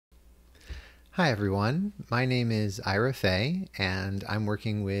Hi everyone, my name is Ira Fay and I'm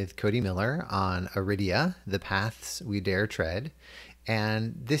working with Cody Miller on Arydia, The Paths We Dare Tread.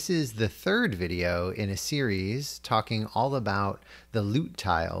 And this is the third video in a series talking all about the loot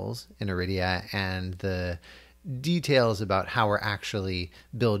tiles in Arydia and the details about how we're actually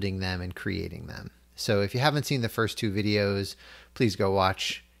building them and creating them. So if you haven't seen the first two videos, please go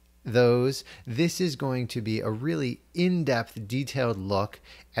watch those. This is going to be a really in-depth, detailed look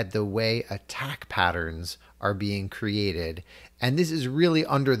at the way attack patterns are being created. And this is really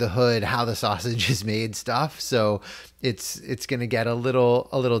under the hood how the sausage is made stuff. So it's going to get a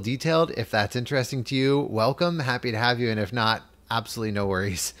little detailed. If that's interesting to you, welcome. Happy to have you. And if not, absolutely no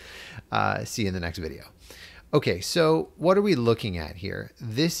worries. See you in the next video. Okay, so what are we looking at here?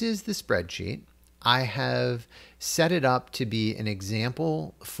 This is the spreadsheet. I have set it up to be an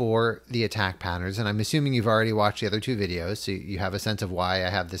example for the attack patterns, and I'm assuming you've already watched the other two videos, so you have a sense of why I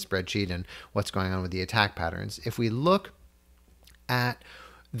have this spreadsheet and what's going on with the attack patterns. If we look at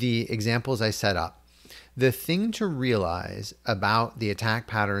the examples I set up, the thing to realize about the attack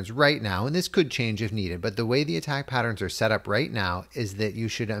patterns right now, and this could change if needed, but the way the attack patterns are set up right now is that you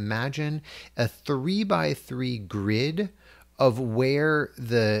should imagine a 3x3 grid of where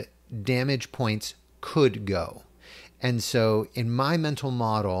the damage points could go. And so in my mental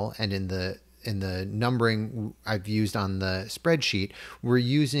model and in the numbering I've used on the spreadsheet, we're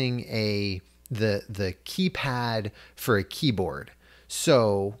using the keypad for a keyboard.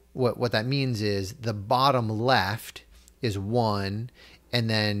 So what that means is the bottom left is 1, and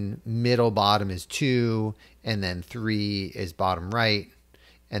then middle bottom is 2, and then 3 is bottom right,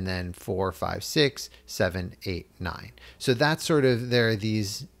 and then 4, 5, 6, 7, 8, 9. So that's sort of, there are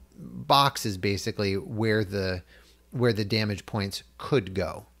these boxes basically where the damage points could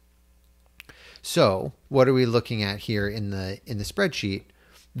go. So what are we looking at here in the spreadsheet?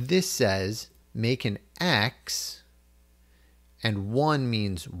 This says make an X, and 1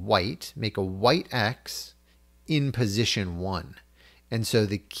 means white. Make a white X in position 1. And so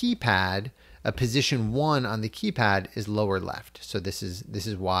the keypad, a position 1 on the keypad is lower left. So this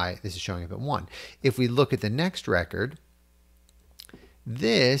is why this is showing up at 1. If we look at the next record,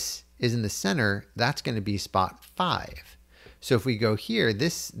 this is in the center. That's going to be spot 5. So if we go here,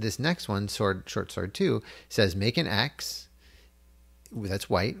 this next one, short sword 2, says make an X, that's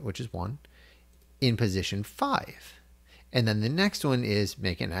white, which is 1, in position 5. And then the next one is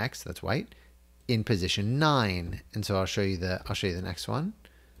make an X, that's white, in position 9. And so I'll show you the next one.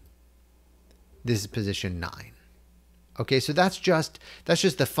 This is position 9. Okay, so that's just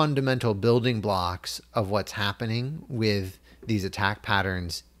the fundamental building blocks of what's happening with these attack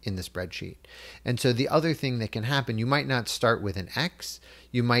patterns in the spreadsheet. And so the other thing that can happen, you might not start with an X,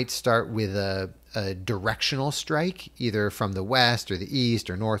 you might start with a directional strike, either from the west or the east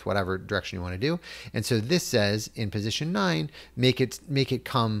or north, whatever direction you want to do. And so this says in position 9, make it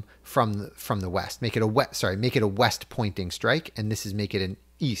come from the west. Make it a west pointing strike, and this is make it an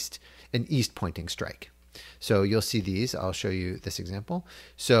east pointing strike. So you'll see these. I'll show you this example.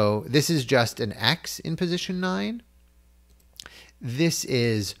 So this is just an X in position 9. This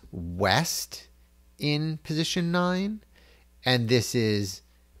is west in position 9, and this is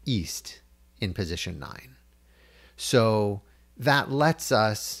east in position 9. So that lets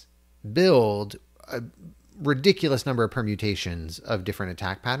us build a ridiculous number of permutations of different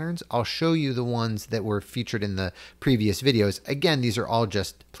attack patterns. I'll show you the ones that were featured in the previous videos. Again, these are all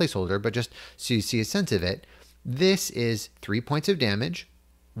just placeholder, but just so you see a sense of it. This is 3 points of damage,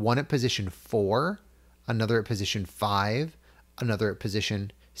 one at position 4, another at position 5, another at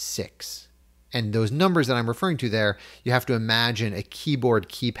position 6. And those numbers that I'm referring to there, you have to imagine a keyboard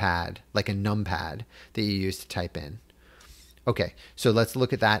keypad, like a numpad that you use to type in. Okay, so let's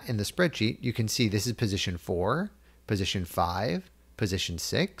look at that in the spreadsheet. You can see this is position 4, position 5, position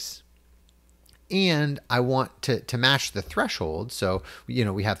 6. And I want to match the threshold. So,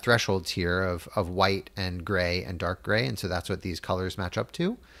 we have thresholds here of white and gray and dark gray. And so that's what these colors match up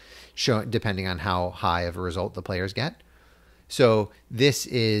to, depending on how high of a result the players get. So this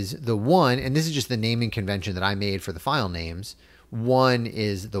is the 1, and this is just the naming convention that I made for the file names. 1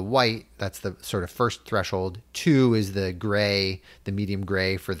 is the white, that's the sort of first threshold. 2 is the gray, the medium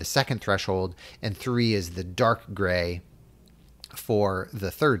gray for the second threshold. And 3 is the dark gray for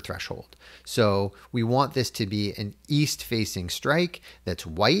the third threshold. So we want this to be an east-facing strike that's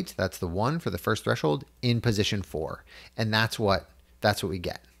white, that's the 1 for the first threshold, in position 4. And that's what we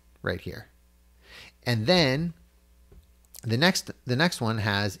get right here. And then the next one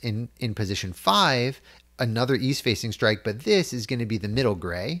has in position 5 another east facing strike, but this is going to be the middle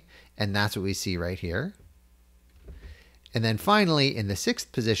gray, and that's what we see right here. And then finally in the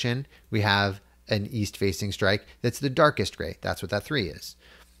 6th position we have an east-facing strike that's the darkest gray. That's what that 3 is.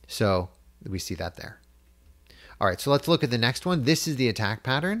 So we see that there. All right, so let's look at the next one. This is the attack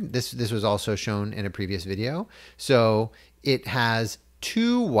pattern. This was also shown in a previous video. So it has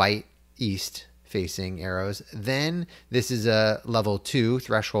 2 white east-facing arrows. Then this is a level 2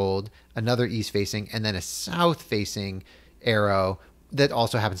 threshold, another east-facing, and then a south-facing arrow that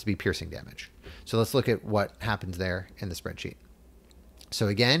also happens to be piercing damage. So let's look at what happens there in the spreadsheet. So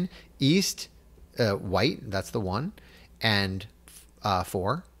again, east, white, that's the 1, and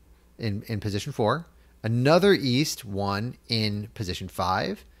 4 in position 4. Another east 1 in position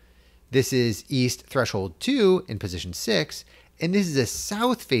 5. This is east threshold 2 in position 6. And this is a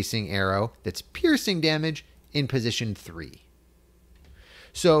south-facing arrow that's piercing damage in position 3.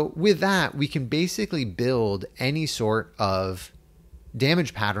 So with that, we can basically build any sort of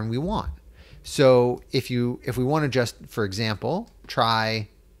damage pattern we want. So if we want to just, for example, try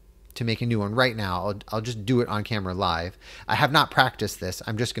to make a new one right now, I'll just do it on camera live. I have not practiced this.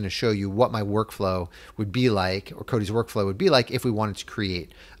 I'm just going to show you what my workflow would be like, or Cody's workflow would be like if we wanted to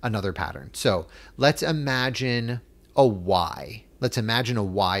create another pattern. So let's imagine a Y. Let's imagine a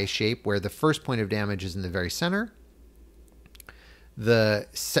Y shape where the first point of damage is in the very center. The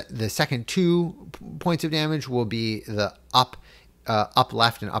second 2 points of damage will be the up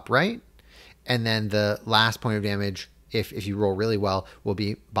left and up right. And then the last point of damage, if you roll really well, will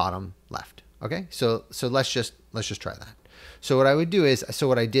be bottom left. Okay, so let's just try that. So what I would do is,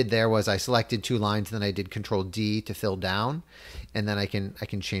 what I did there was I selected 2 lines, and then I did Control D to fill down, and then I can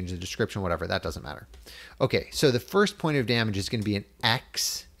change the description, whatever, that doesn't matter. Okay, so the first point of damage is going to be an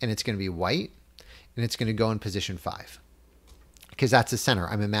X, and it's going to be white, and it's going to go in position 5, because that's the center.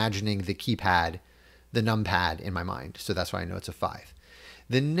 I'm imagining the keypad, the numpad in my mind, so that's why I know it's a 5.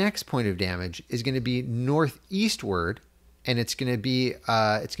 The next point of damage is going to be northeastward, and it's going to be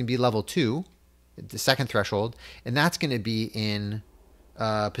level 2, the second threshold, and that's going to be in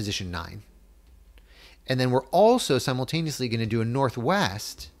position 9. And then we're also simultaneously going to do a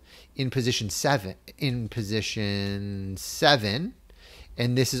northwest in position 7.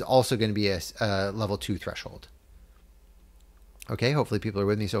 And this is also going to be a level 2 threshold. Okay, hopefully people are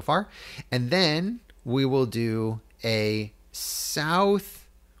with me so far. And then we will do a southwest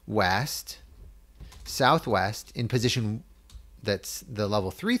in position, that's the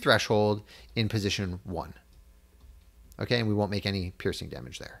level 3 threshold, in position 1. Okay, and we won't make any piercing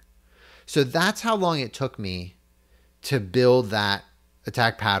damage there. So that's how long it took me to build that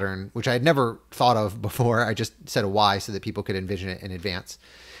attack pattern, which I had never thought of before. I just said a Y so that people could envision it in advance.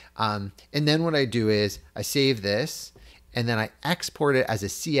 And then what I do is I save this, and then I export it as a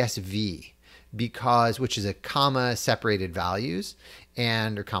CSV, which is a comma separated values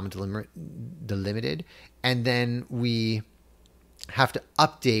or comma delimited. And then we have to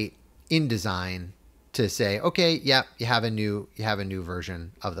update InDesign to say, okay, yep, you have a new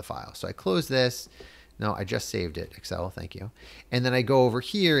version of the file. So I close this. No, I just saved it. Excel, thank you. And then I go over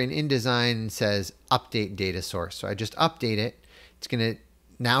here in InDesign and says update data source. So I just update it.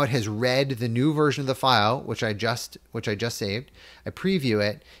 Now it has read the new version of the file, which I just saved. I preview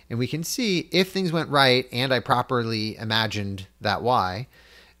it, and we can see if things went right and I properly imagined that Y,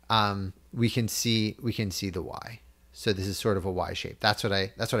 we can see the Y. So this is sort of a Y shape. That's what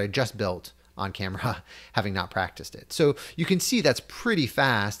I just built on camera, having not practiced it. So you can see that's pretty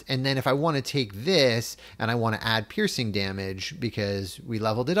fast. And then if I want to take this and I want to add piercing damage because we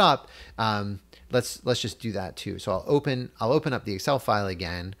leveled it up, let's just do that too. So I'll open up the Excel file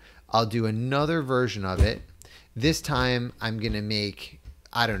again. I'll do another version of it. This time I'm going to make,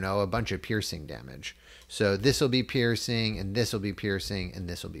 I don't know, a bunch of piercing damage. So this will be piercing, and this will be piercing, and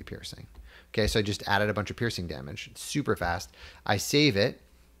this will be piercing. Okay, so I just added a bunch of piercing damage. It's super fast. I save it,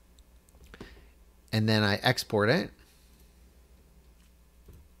 and then I export it.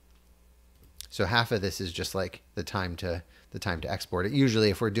 So half of this is just like the time to export it. Usually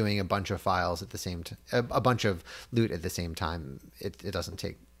if we're doing a bunch of files at the same time, a bunch of loot at the same time, it doesn't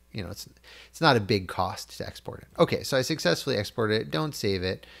take, it's not a big cost to export it. Okay, so I successfully exported it. Don't save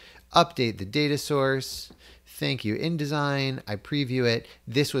it. Update the data source. Thank you, InDesign. I preview it.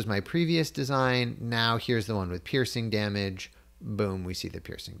 This was my previous design. Now here's the one with piercing damage. Boom, we see the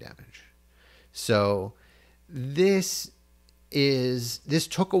piercing damage. So this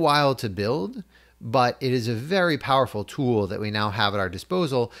took a while to build, but it is a very powerful tool that we now have at our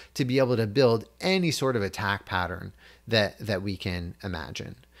disposal to be able to build any sort of attack pattern that we can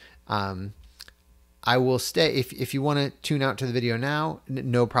imagine. I will stay, if you want to tune out to the video now,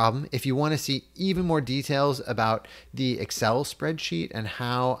 no problem. If you want to see even more details about the Excel spreadsheet and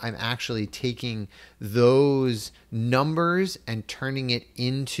how I'm actually taking those numbers and turning it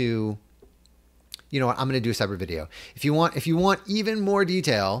into you know what, I'm going to do a separate video. If you want even more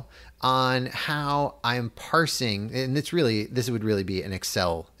detail on how I'm parsing, and this would really be an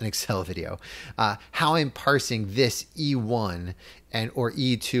Excel video, how I'm parsing this E1 or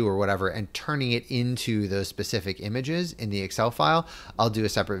E2 or whatever and turning it into those specific images in the Excel file, I'll do a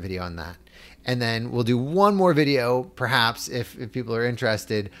separate video on that. And then we'll do one more video, perhaps, if people are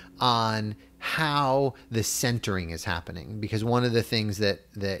interested, on how the centering is happening. Because one of the things that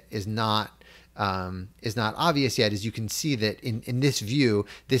is not obvious yet is you can see that in this view,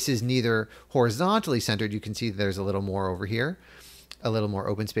 this is neither horizontally centered. You can see there's a little more over here, a little more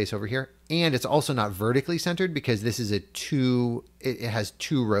open space over here. And it's also not vertically centered because this is it has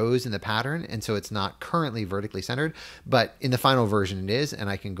 2 rows in the pattern. And so it's not currently vertically centered, but in the final version it is. And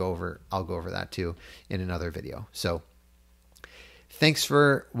I'll go over that too in another video. So thanks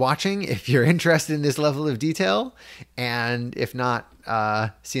for watching if you're interested in this level of detail. And if not,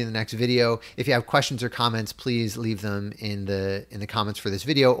 see you in the next video. If you have questions or comments, please leave them in the comments for this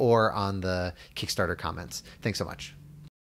video or on the Kickstarter comments. Thanks so much.